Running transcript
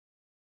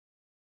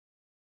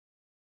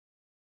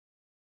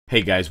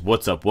Hey guys,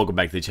 what's up? Welcome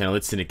back to the channel.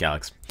 It's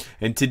Cynicalex.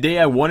 And today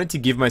I wanted to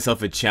give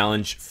myself a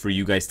challenge for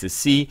you guys to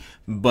see,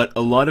 but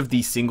a lot of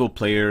these single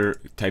player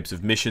types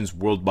of missions,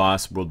 World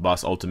Boss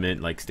Ultimate,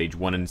 like Stage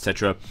 1 and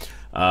etc.,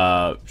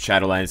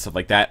 Shadowland, stuff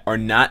like that, are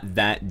not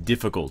that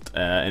difficult.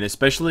 And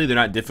especially they're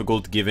not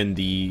difficult given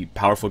the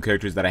powerful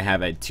characters that I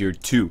have at Tier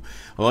 2.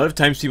 A lot of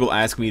times people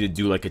ask me to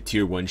do like a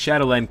Tier 1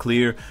 Shadowland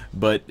clear,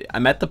 but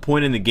I'm at the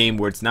point in the game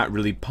where it's not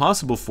really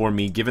possible for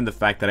me given the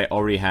fact that I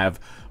already have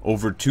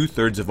over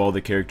 2/3 of all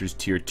the characters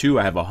Tier 2.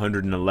 I have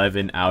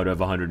 111 out of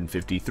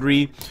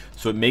 153,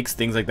 so it makes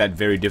things like that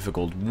very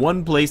difficult.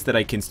 One place that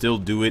I can still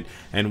do it,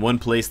 and one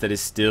place that is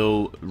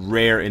still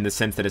rare in the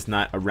sense that it's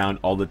not around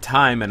all the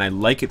time, and I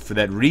like it for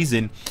that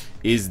reason,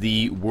 is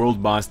the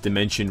World Boss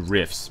Dimension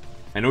Rifts.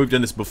 I know we've done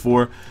this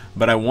before,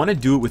 but I want to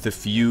do it with a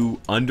few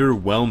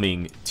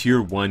underwhelming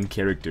Tier 1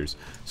 characters.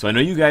 So I know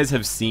you guys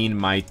have seen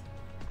my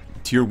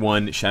Tier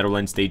 1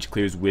 Shadowland stage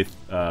clears with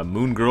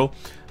Moon Girl.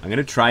 I'm going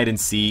to try it and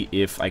see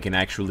if I can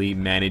actually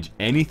manage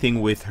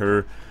anything with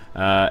her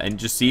and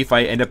just see if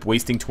I end up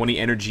wasting 20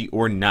 energy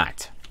or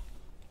not.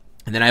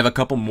 And then I have a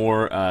couple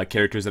more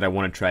characters that I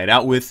want to try it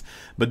out with,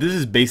 but this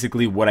is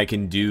basically what I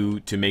can do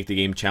to make the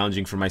game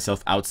challenging for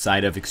myself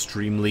outside of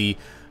extremely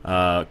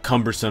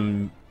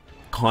cumbersome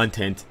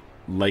content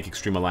like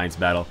Extreme Alliance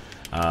Battle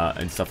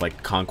and stuff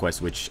like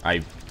Conquest, which I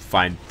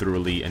find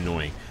thoroughly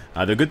annoying.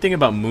 The good thing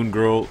about Moon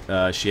Girl,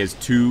 she has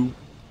 2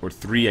 or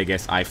 3, I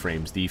guess,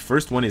 iframes. The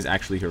first one is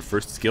actually her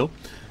first skill,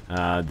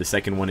 the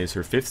second one is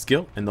her 5th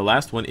skill, and the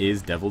last one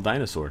is Devil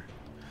Dinosaur.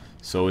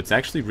 So it's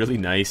actually really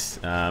nice,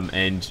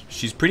 and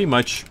she's pretty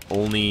much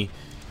only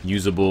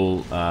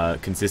usable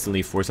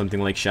consistently for something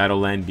like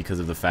Shadowland because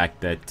of the fact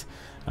that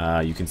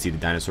you can see the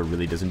dinosaur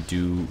really doesn't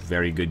do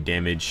very good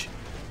damage.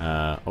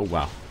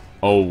 Oh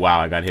wow,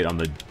 I got hit on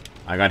the,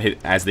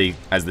 as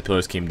the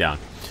pillars came down.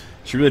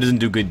 She really doesn't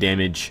do good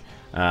damage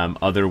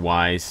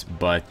otherwise,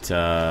 but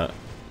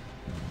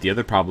the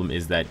other problem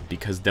is that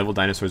because Devil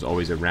Dinosaur is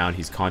always around,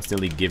 he's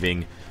constantly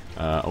giving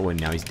oh, and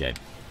now he's dead.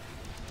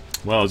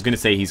 Well, I was gonna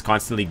say he's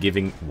constantly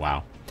giving,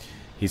 wow,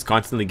 he's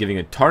constantly giving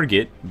a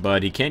target,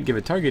 but he can't give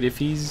a target if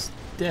he's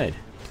dead.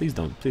 Please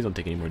don't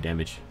take any more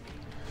damage,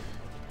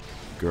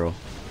 girl.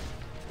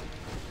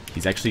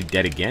 He's actually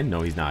dead again?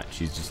 No, he's not.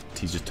 He's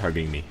just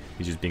targeting me.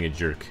 He's just being a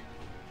jerk.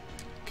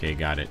 Okay,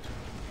 got it.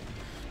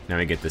 Now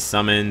we get the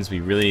summons. We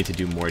really need to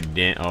do more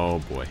oh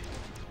boy.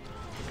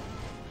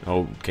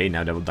 Okay,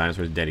 now Devil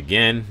Dinosaur is dead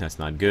again. That's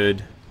not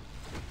good.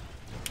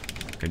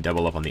 Gonna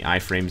double up on the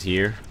iframes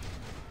here.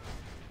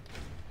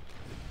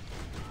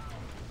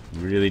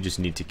 Really just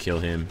need to kill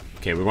him.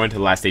 Okay, we're going to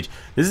the last stage.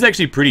 This is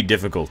actually pretty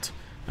difficult.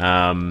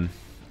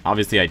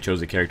 Obviously, I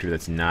chose a character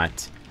that's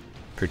not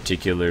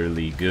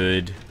particularly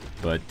good,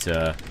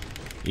 but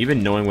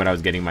even knowing what I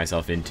was getting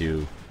myself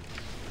into,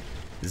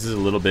 this is a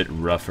little bit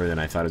rougher than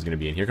I thought it was going to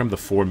be. And here come the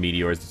 4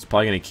 meteors. It's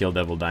probably going to kill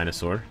Devil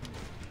Dinosaur.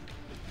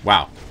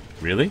 Wow,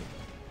 really?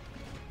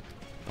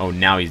 Oh,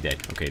 now he's dead.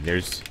 Okay,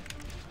 there's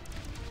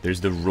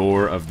the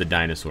roar of the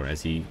dinosaur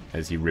as he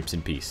rips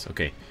in peace.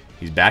 Okay,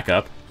 he's back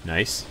up.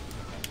 Nice.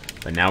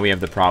 But now we have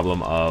the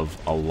problem of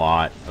a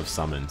lot of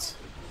summons.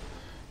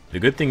 The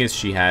good thing is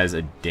she has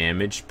a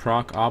damage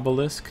proc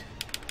obelisk.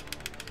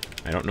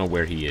 I don't know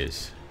where he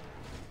is.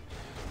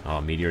 Oh,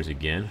 meteors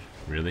again?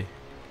 Really?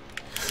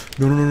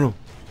 No.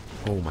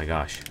 Oh my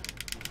gosh.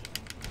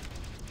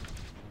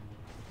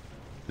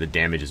 The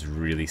damage is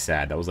really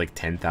sad. That was like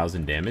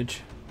 10,000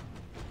 damage.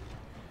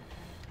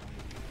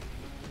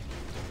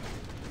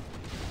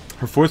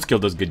 Her 4th skill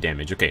does good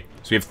damage. Okay,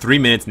 so we have 3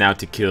 minutes now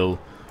to kill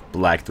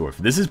Black Dwarf.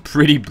 This is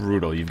pretty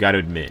brutal, you've got to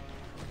admit.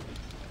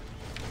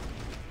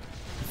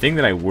 The thing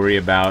that I worry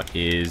about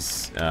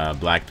is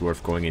Black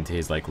Dwarf going into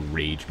his, like,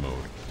 rage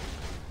mode.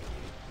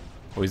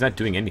 Oh, he's not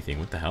doing anything.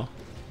 What the hell?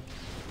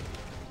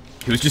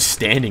 He was just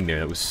standing there.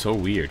 That was so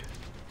weird.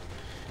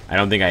 I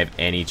don't think I have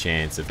any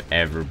chance of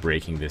ever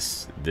breaking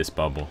this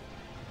bubble.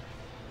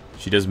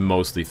 She does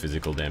mostly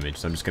physical damage,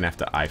 so I'm just going to have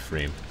to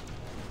iframe.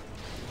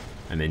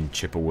 And then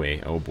chip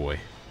away. Oh boy.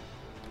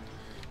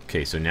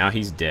 Okay, so now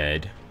he's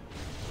dead.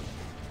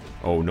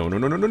 Oh,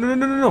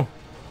 no.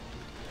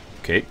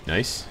 Okay,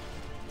 nice.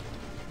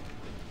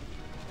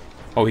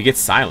 Oh, he gets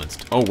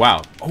silenced. Oh,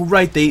 wow. Oh,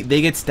 right, they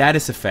get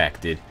status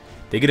affected.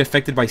 They get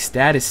affected by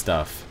status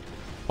stuff.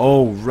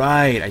 Oh,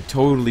 right, I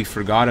totally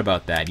forgot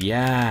about that.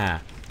 Yeah.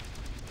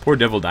 Poor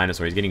Devil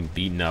Dinosaur, he's getting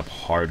beaten up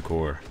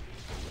hardcore.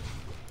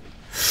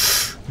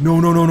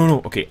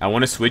 No. Okay, I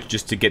want to switch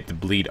just to get the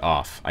bleed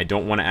off. I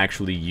don't want to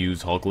actually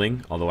use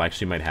Hulkling, although I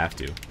actually might have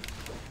to.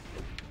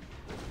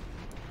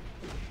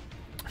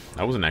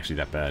 That wasn't actually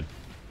that bad.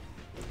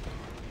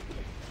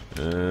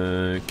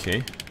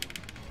 Okay.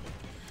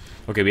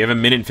 Okay, we have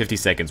 1 minute and 50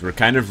 seconds. We're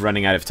kind of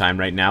running out of time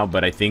right now,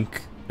 but I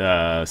think,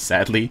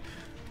 sadly,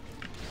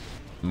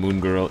 Moon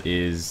Girl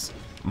is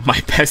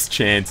my best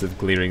chance of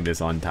clearing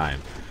this on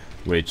time,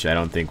 which I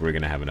don't think we're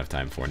going to have enough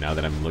time for now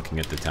that I'm looking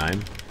at the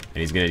time. And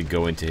he's going to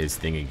go into his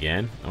thing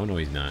again. Oh, no,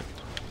 he's not.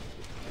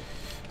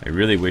 I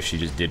really wish he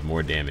just did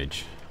more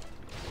damage.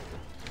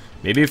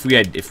 Maybe if we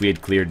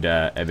had cleared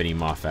Ebony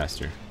Maw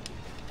faster.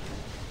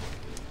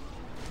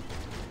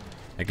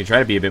 I can try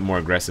to be a bit more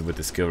aggressive with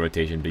the skill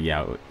rotation, but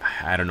yeah,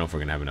 I don't know if we're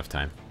gonna have enough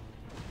time.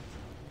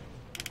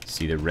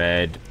 See the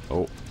red.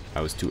 Oh, I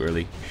was too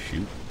early.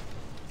 Shoot.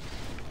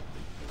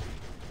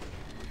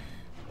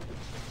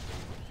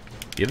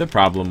 The other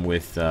problem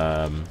with,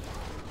 well,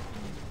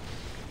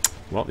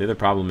 the other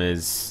problem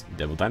is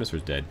Devil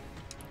Dinosaur's dead.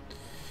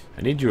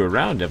 I need you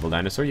around, Devil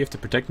Dinosaur. You have to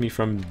protect me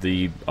from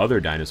the other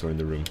dinosaur in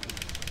the room.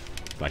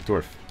 Black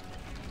Dwarf.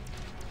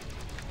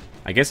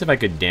 I guess if I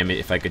could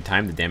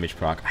time the damage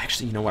proc.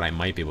 Actually, you know what? I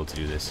might be able to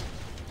do this.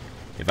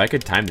 If I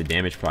could time the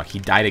damage proc. He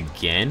died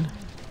again?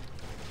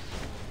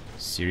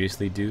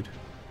 Seriously, dude?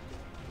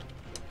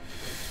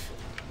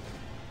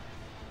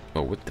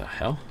 Oh, what the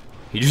hell?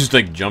 He just,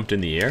 like, jumped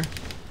in the air?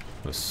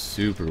 That was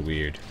super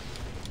weird.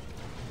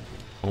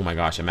 Oh my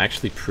gosh, I'm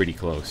actually pretty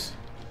close.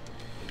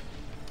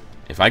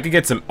 If I could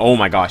get some... Oh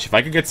my gosh, if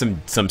I could get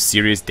some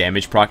serious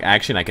damage proc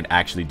action, I could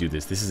actually do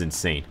this. This is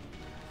insane.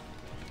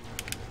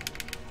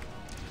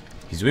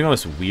 He's doing all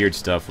this weird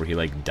stuff where he,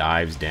 like,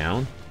 dives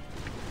down.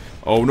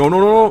 Oh, no,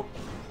 no, no, no!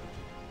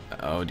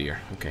 Oh,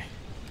 dear. Okay.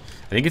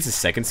 I think it's his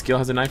second skill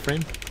has an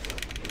iframe.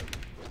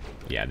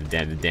 Yeah,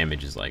 the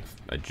damage is, like,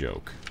 a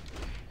joke.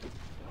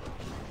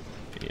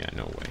 Yeah,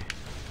 no way.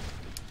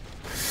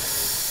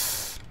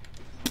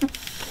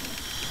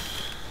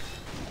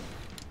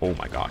 Oh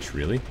my gosh,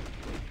 really?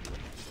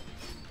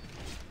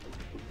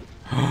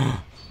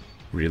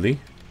 Really?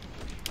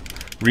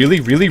 Really?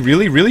 Really?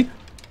 Really? Really?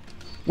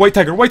 White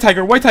tiger, white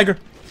tiger, white tiger!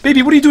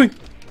 Baby, what are you doing?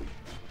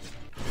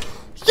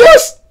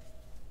 Yes!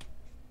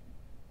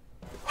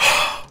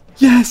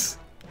 Yes!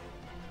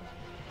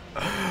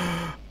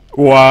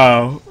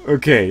 Wow,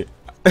 okay.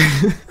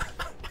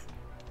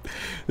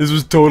 This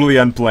was totally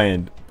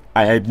unplanned.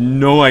 I had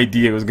no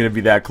idea it was going to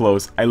be that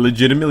close. I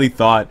legitimately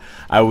thought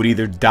I would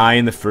either die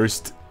in the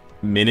first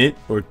minute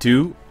or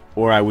two,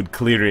 or I would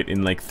clear it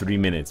in like 3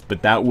 minutes.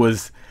 But that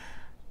was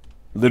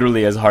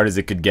literally as hard as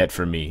it could get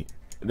for me.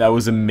 That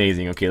was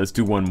amazing. Okay, let's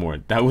do one more.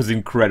 That was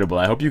incredible.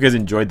 I hope you guys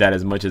enjoyed that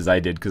as much as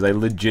I did, because I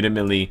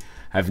legitimately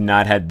have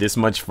not had this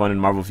much fun in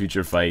Marvel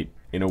Future Fight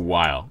in a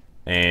while.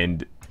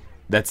 And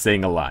that's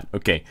saying a lot.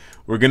 Okay,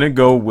 we're going to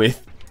go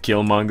with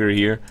Killmonger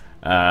here.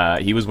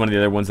 He was one of the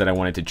other ones that I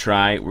wanted to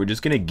try. We're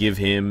just going to give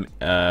him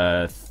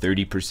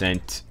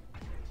 30%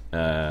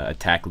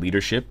 attack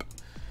leadership.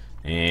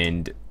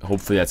 And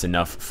hopefully that's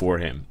enough for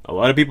him. A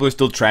lot of people are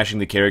still trashing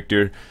the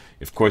character.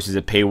 Of course, he's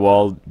a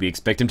paywall. We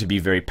expect him to be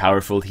very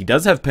powerful. He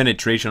does have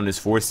penetration on his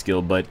 4th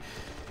skill, but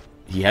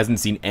he hasn't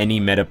seen any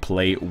meta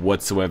play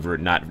whatsoever.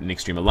 Not an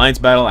Extreme Alliance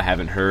battle. I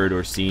haven't heard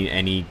or seen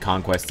any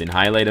Conquest in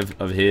highlight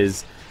of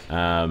his.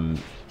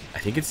 I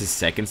think it's his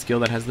 2nd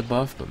skill that has the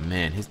buff, but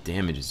man, his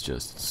damage is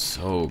just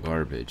so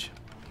garbage.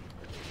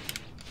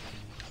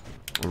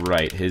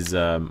 Right, his,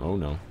 oh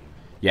no.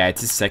 Yeah,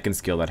 it's his 2nd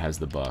skill that has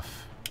the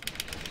buff.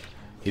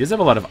 He does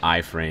have a lot of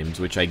iframes,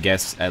 which I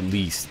guess at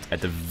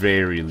the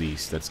very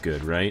least, that's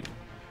good, right?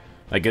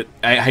 Like,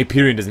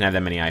 Hyperion doesn't have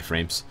that many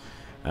iframes,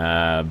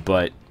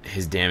 but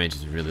his damage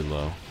is really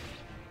low.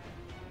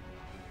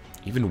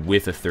 Even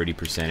with a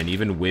 30%, and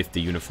even with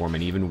the uniform,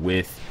 and even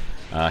with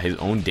his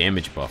own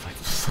damage buff.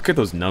 Like, look at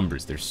those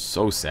numbers, they're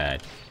so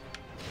sad.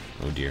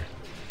 Oh dear.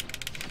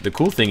 The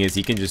cool thing is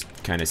he can just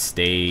kind of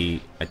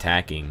stay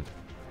attacking.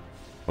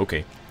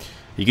 Okay.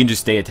 He can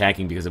just stay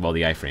attacking because of all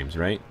the iframes,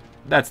 right?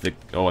 That's the...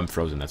 Oh, I'm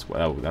frozen. That's what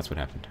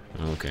happened.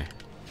 Okay.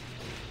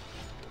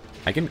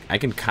 I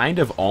can kind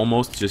of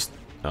almost just...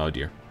 Oh,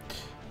 dear.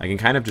 I can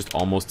kind of just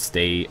almost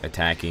stay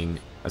attacking.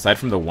 Aside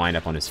from the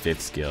wind-up on his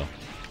 5th skill.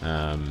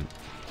 I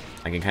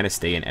can kind of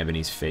stay in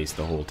Ebony's face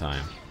the whole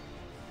time.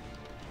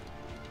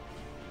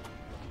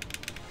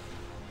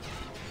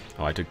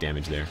 Oh, I took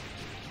damage there.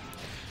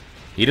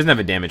 He doesn't have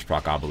a damage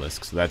proc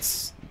obelisk, so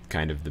that's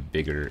kind of the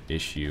bigger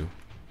issue.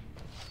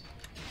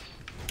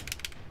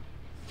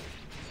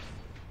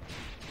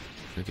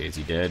 Okay, is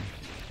he dead?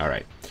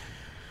 Alright.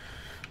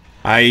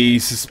 I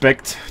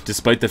suspect,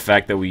 despite the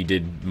fact that we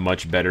did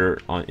much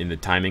better in the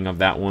timing of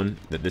that one,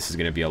 that this is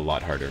going to be a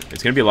lot harder.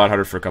 It's going to be a lot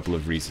harder for a couple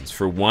of reasons.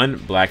 For one,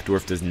 Black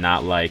Dwarf does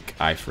not like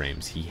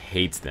iframes. He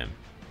hates them.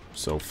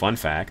 So, fun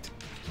fact,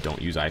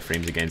 don't use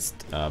iframes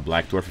against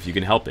Black Dwarf if you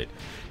can help it.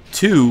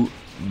 2,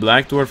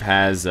 Black Dwarf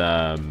has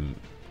a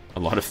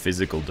lot of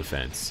physical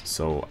defense.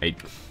 So,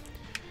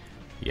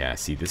 yeah,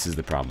 see, this is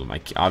the problem.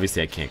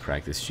 Obviously, I can't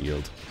crack this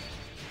shield.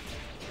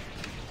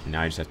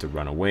 Now I just have to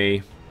run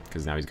away,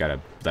 because now he's got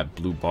that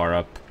blue bar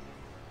up.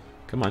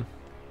 Come on.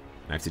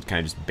 I have to kind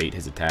of just bait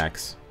his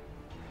attacks.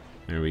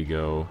 There we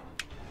go.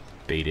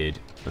 Baited.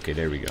 Okay,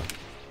 there we go.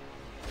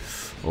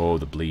 Oh,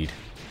 the bleed.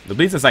 The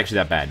bleed's not actually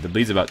that bad. The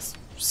bleed's about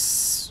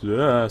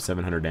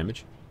 700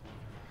 damage.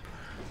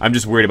 I'm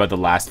just worried about the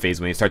last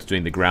phase when he starts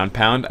doing the ground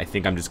pound. I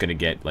think I'm just going to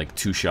get, like,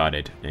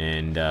 2-shotted.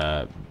 And,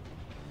 I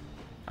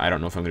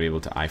don't know if I'm going to be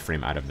able to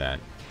iframe out of that.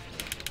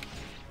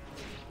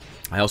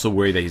 I also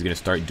worry that he's going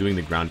to start doing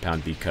the ground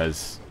pound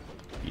because,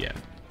 yeah,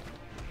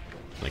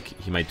 like,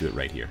 he might do it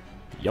right here.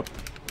 Yup.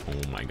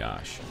 Oh my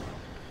gosh.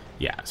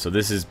 Yeah, so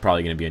this is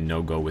probably going to be a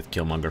no-go with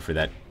Killmonger for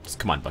that. Just,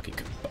 come on, Bucky.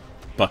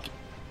 Bucky.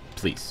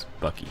 Please,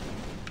 Bucky.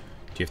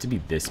 you have to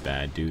be this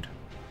bad, dude?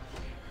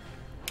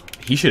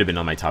 He should have been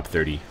on my top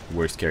 30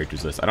 worst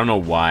characters list. I don't know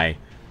why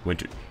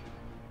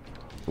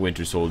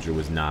Winter Soldier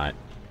was not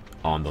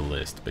on the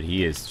list, but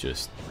he is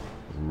just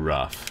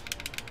rough.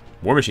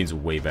 War Machine's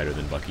way better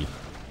than Bucky.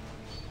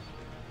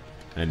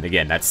 And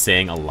again, that's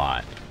saying a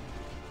lot.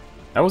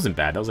 That wasn't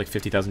bad. That was like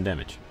 50,000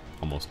 damage.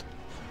 Almost.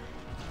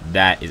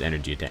 That is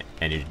energy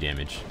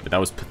damage. But that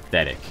was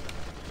pathetic.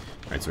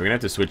 Alright, so we're going to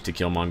have to switch to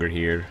Killmonger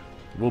here.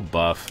 We'll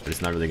buff, but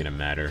it's not really going to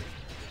matter.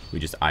 We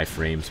just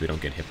iframe so we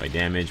don't get hit by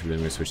damage. We're then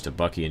going to switch to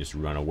Bucky and just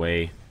run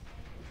away.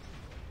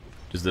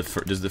 Does the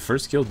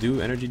first skill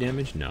do energy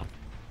damage? No.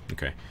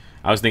 Okay.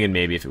 I was thinking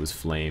maybe if it was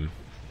flame.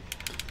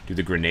 Do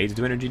the grenades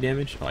do energy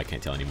damage? Oh, I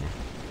can't tell anymore.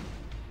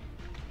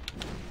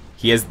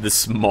 He has the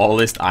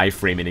smallest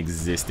iframe in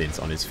existence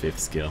on his fourth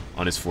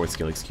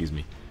skill, excuse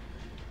me.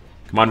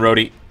 Come on,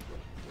 Rhodey.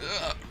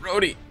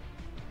 Rhodey.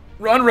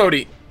 Run,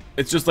 Rhodey.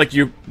 It's just like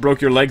you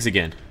broke your legs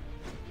again.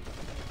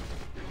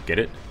 Get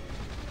it?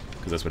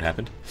 Because that's what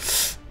happened.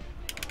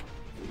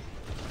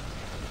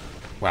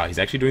 Wow, he's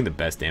actually doing the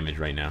best damage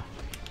right now.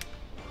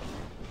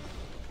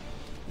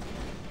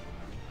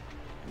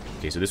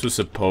 Okay, so this was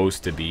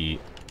supposed to be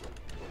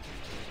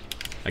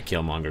a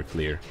Killmonger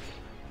clear.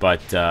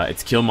 But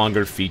it's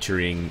Killmonger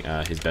featuring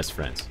his best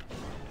friends.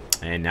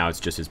 And now it's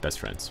just his best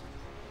friends.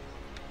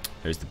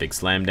 There's the big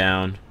slam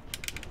down.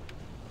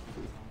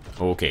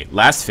 Okay,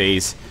 last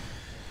phase.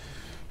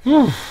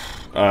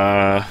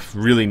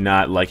 Really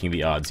not liking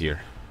the odds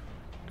here.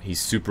 He's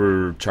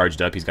super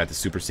charged up. He's got the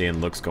Super Saiyan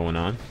looks going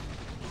on.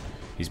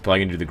 He's probably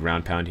going to do the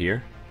ground pound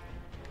here.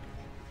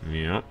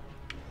 Yep.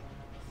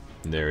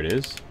 There it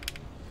is.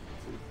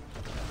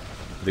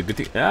 The good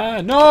thing...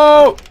 Ah,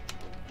 no!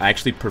 I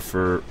actually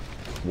prefer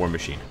War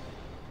Machine.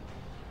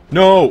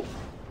 No!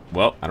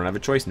 Well, I don't have a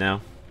choice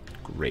now.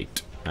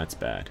 Great. That's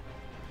bad.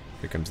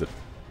 Here comes the...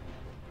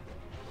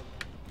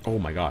 Oh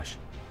my gosh.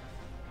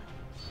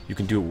 You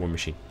can do it, War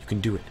Machine. You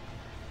can do it.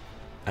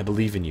 I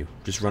believe in you.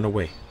 Just run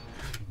away.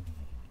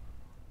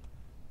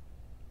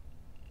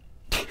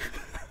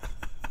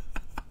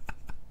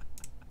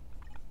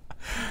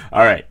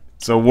 Alright.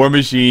 So War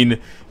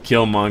Machine,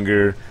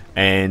 Killmonger,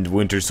 and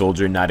Winter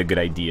Soldier, not a good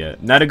idea.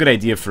 Not a good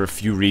idea for a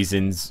few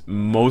reasons,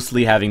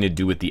 mostly having to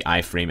do with the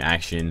iframe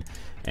action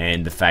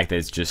and the fact that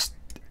it's just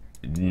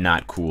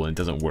not cool and it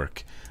doesn't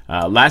work.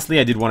 Lastly,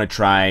 I did want to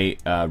try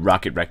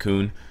Rocket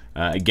Raccoon.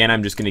 Again,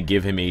 I'm just going to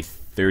give him a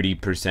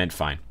 30%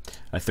 fine.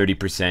 A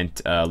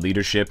 30%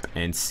 leadership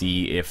and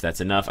see if that's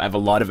enough. I have a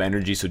lot of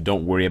energy, so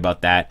don't worry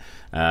about that.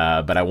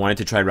 But I wanted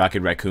to try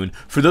Rocket Raccoon.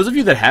 For those of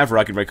you that have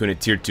Rocket Raccoon at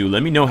tier 2,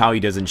 let me know how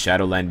he does in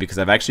Shadowland, because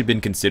I've actually been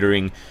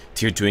considering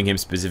tier 2ing him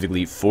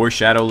specifically for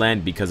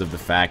Shadowland because of the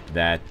fact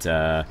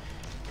that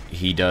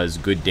he does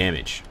good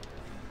damage.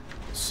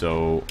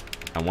 So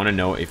I want to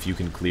know if you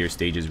can clear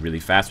stages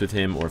really fast with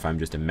him, or if I'm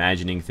just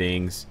imagining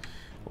things,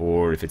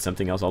 or if it's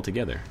something else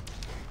altogether.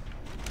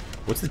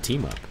 What's the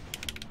team up?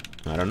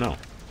 I don't know.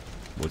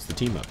 What's the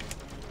team up?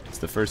 It's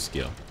the first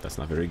skill. That's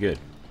not very good.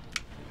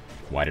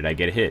 Why did I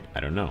get hit? I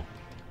don't know.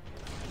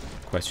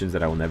 Questions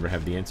that I will never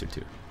have the answer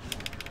to.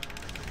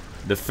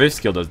 The fifth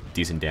skill does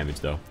decent damage,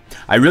 though.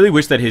 I really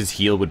wish that his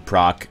heal would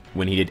proc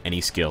when he did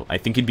any skill. I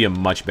think he'd be a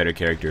much better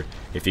character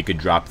if he could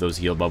drop those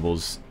heal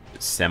bubbles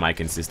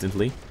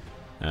semi-consistently.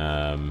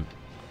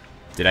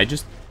 Did I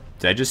just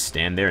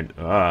stand there and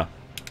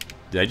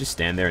did I just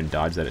stand there and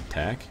dodge that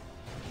attack?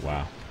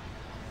 Wow.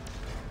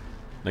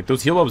 Like,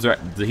 those heal bubbles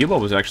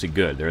are actually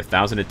good. They're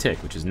 1,000 a tick,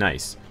 which is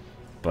nice.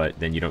 But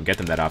then you don't get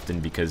them that often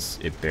because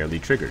it barely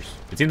triggers.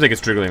 It seems like it's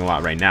triggering a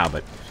lot right now,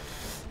 but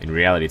in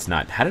reality it's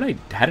not. How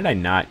did I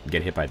not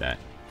get hit by that?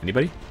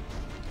 Anybody?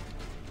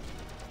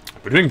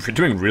 We're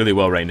doing really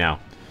well right now.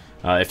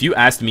 If you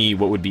asked me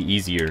what would be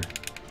easier,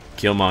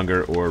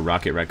 Killmonger or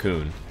Rocket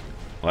Raccoon,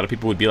 a lot of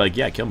people would be like,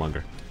 yeah,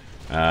 Killmonger.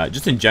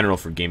 Just in general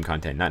for game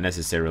content, not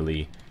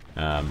necessarily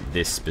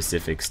this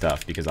specific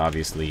stuff, because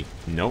obviously,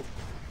 nope.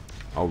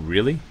 Oh,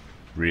 really?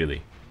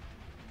 Really?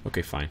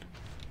 Okay, fine.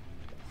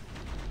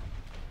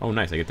 Oh,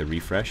 nice. I get the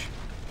refresh.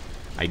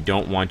 I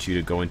don't want you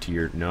to go into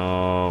your...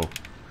 No.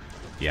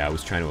 Yeah, I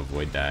was trying to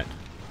avoid that.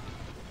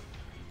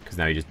 Because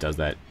now he just does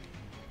that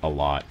a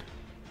lot.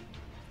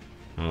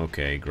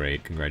 Okay,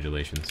 great.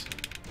 Congratulations.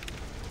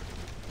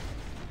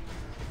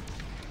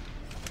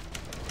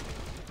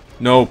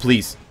 No,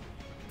 please.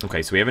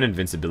 Okay, so we have an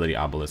invincibility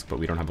obelisk, but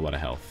we don't have a lot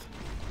of health.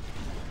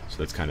 So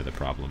that's kind of the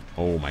problem.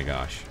 Oh my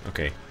gosh.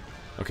 Okay.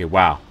 Okay,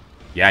 wow.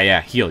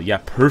 Yeah, heal. Yeah,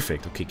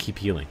 perfect. Okay, keep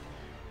healing.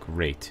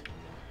 Great.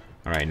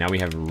 Alright, now we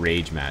have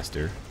Rage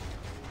Master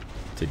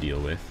to deal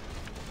with.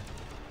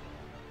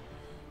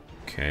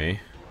 Okay.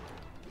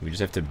 We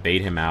just have to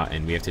bait him out,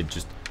 and we have to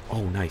just...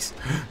 Oh, nice.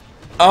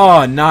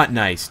 Oh, not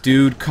nice,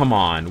 dude. Come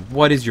on.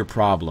 What is your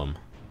problem?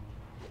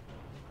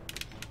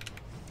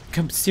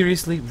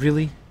 Seriously?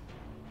 Really?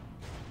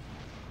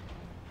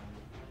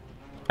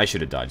 I should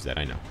have dodged that,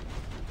 I know.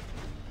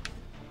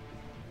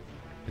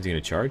 Is he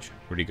gonna charge?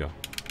 Where'd he go?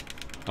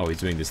 Oh, he's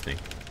doing this thing.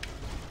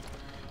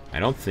 I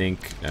don't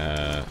think...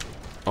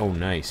 Oh,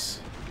 nice.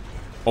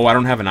 Oh, I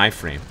don't have an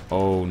iframe.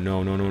 Oh,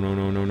 no, no, no, no,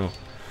 no, no, no.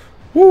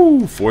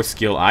 Woo! 4th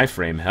skill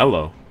iframe.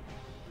 Hello.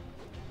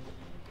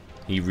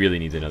 He really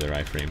needs another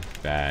iframe.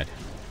 Bad.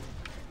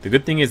 The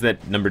good thing is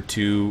that number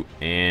 2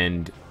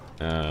 and...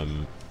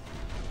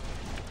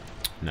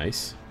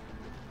 nice.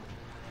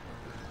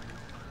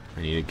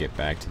 I need to get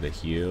back to the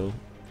heal.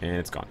 And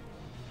it's gone.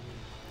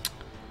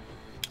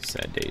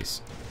 Sad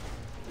days.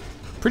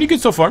 Pretty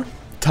good so far.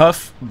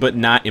 Tough, but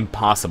not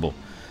impossible.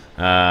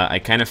 I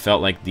kind of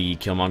felt like the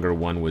Killmonger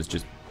one was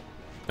just...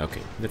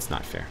 Okay, that's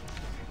not fair.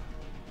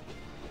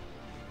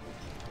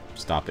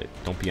 Stop it.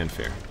 Don't be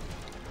unfair.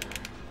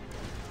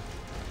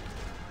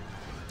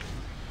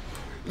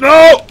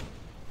 No!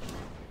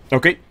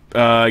 Okay,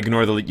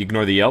 ignore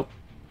the yelp.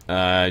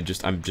 I'm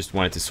just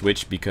wanted to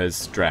switch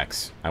because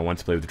Drax. I want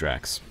to play with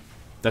Drax.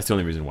 That's the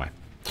only reason why.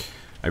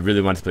 I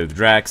really wanted to play with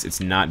Drax. It's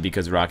not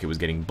because Rocket was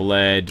getting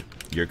bled.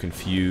 You're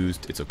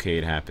confused. It's okay,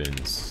 it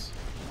happens.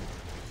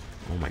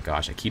 Oh my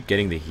gosh, I keep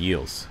getting the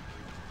heals.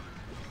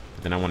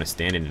 But then I want to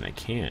stand in and I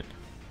can't.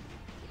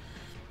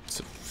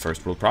 It's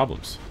first world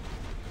problems.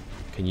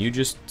 Can you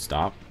just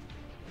stop?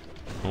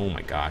 Oh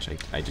my gosh,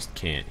 I just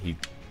can't.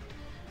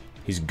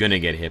 He's gonna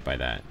get hit by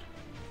that.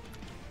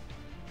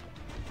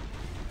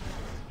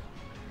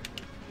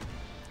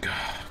 Come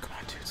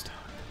on, dude, stop.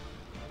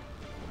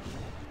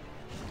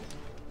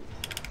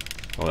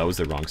 Oh, that was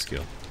the wrong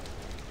skill.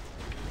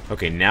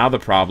 Okay, now the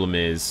problem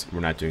is we're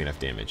not doing enough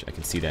damage. I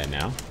can see that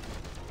now.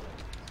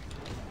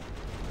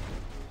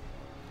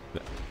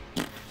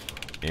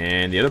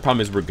 And the other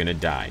problem is we're gonna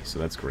die, so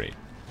that's great.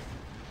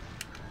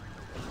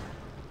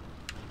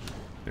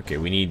 Okay,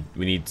 we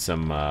need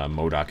some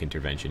MODOK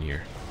intervention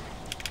here.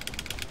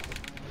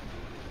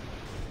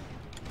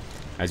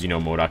 As you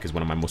know, MODOK is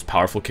one of my most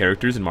powerful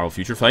characters in Marvel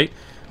Future Fight.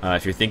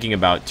 If you're thinking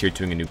about tier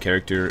 2ing a new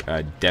character,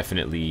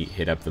 definitely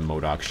hit up the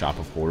MODOK Shop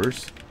of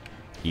Horrors.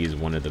 He is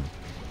one of the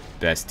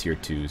best tier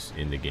 2s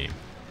in the game.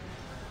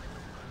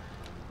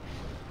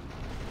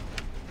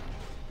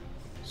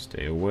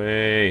 Stay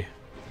away.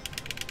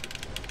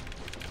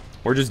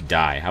 Or just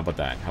die. How about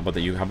that? How about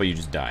you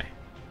just die?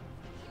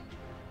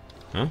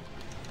 Huh?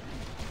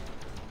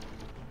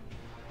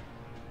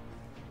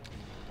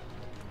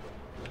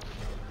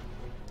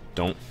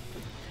 Don't.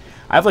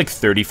 I have like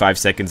 35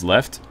 seconds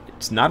left.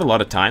 It's not a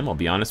lot of time, I'll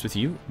be honest with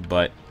you,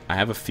 but I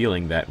have a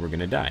feeling that we're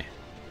gonna die.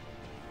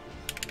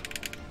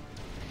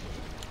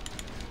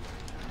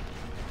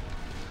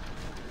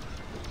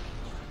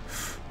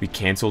 We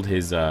canceled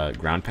his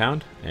ground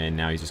pound, and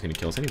now he's just gonna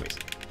kill us anyways.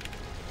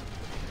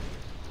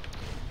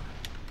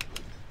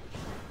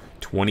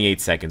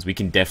 28 seconds. We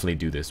can definitely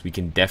do this. We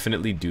can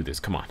definitely do this.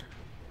 Come on.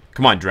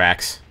 Come on,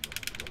 Drax.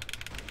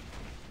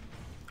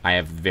 I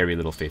have very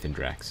little faith in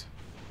Drax.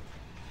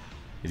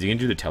 Is he gonna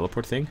do the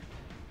teleport thing?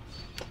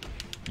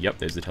 Yep,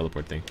 there's the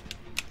teleport thing.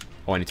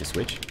 Oh, I need to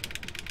switch.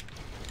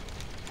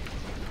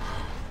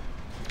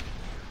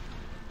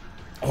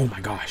 Oh my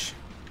gosh.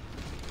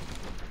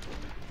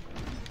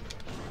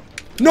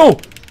 No!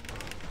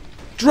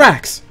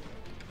 Drax!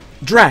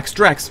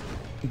 Drax!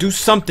 Do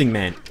something,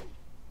 man.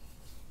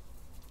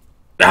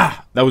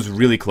 Ah! That was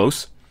really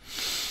close.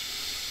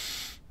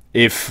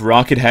 If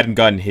Rocket hadn't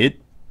gotten hit,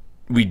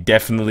 we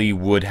definitely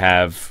would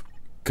have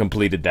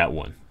completed that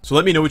one. So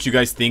let me know what you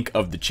guys think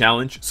of the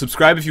challenge.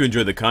 Subscribe if you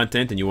enjoy the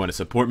content and you want to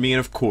support me. And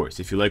of course,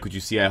 if you like what you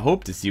see, I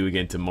hope to see you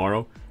again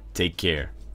tomorrow. Take care.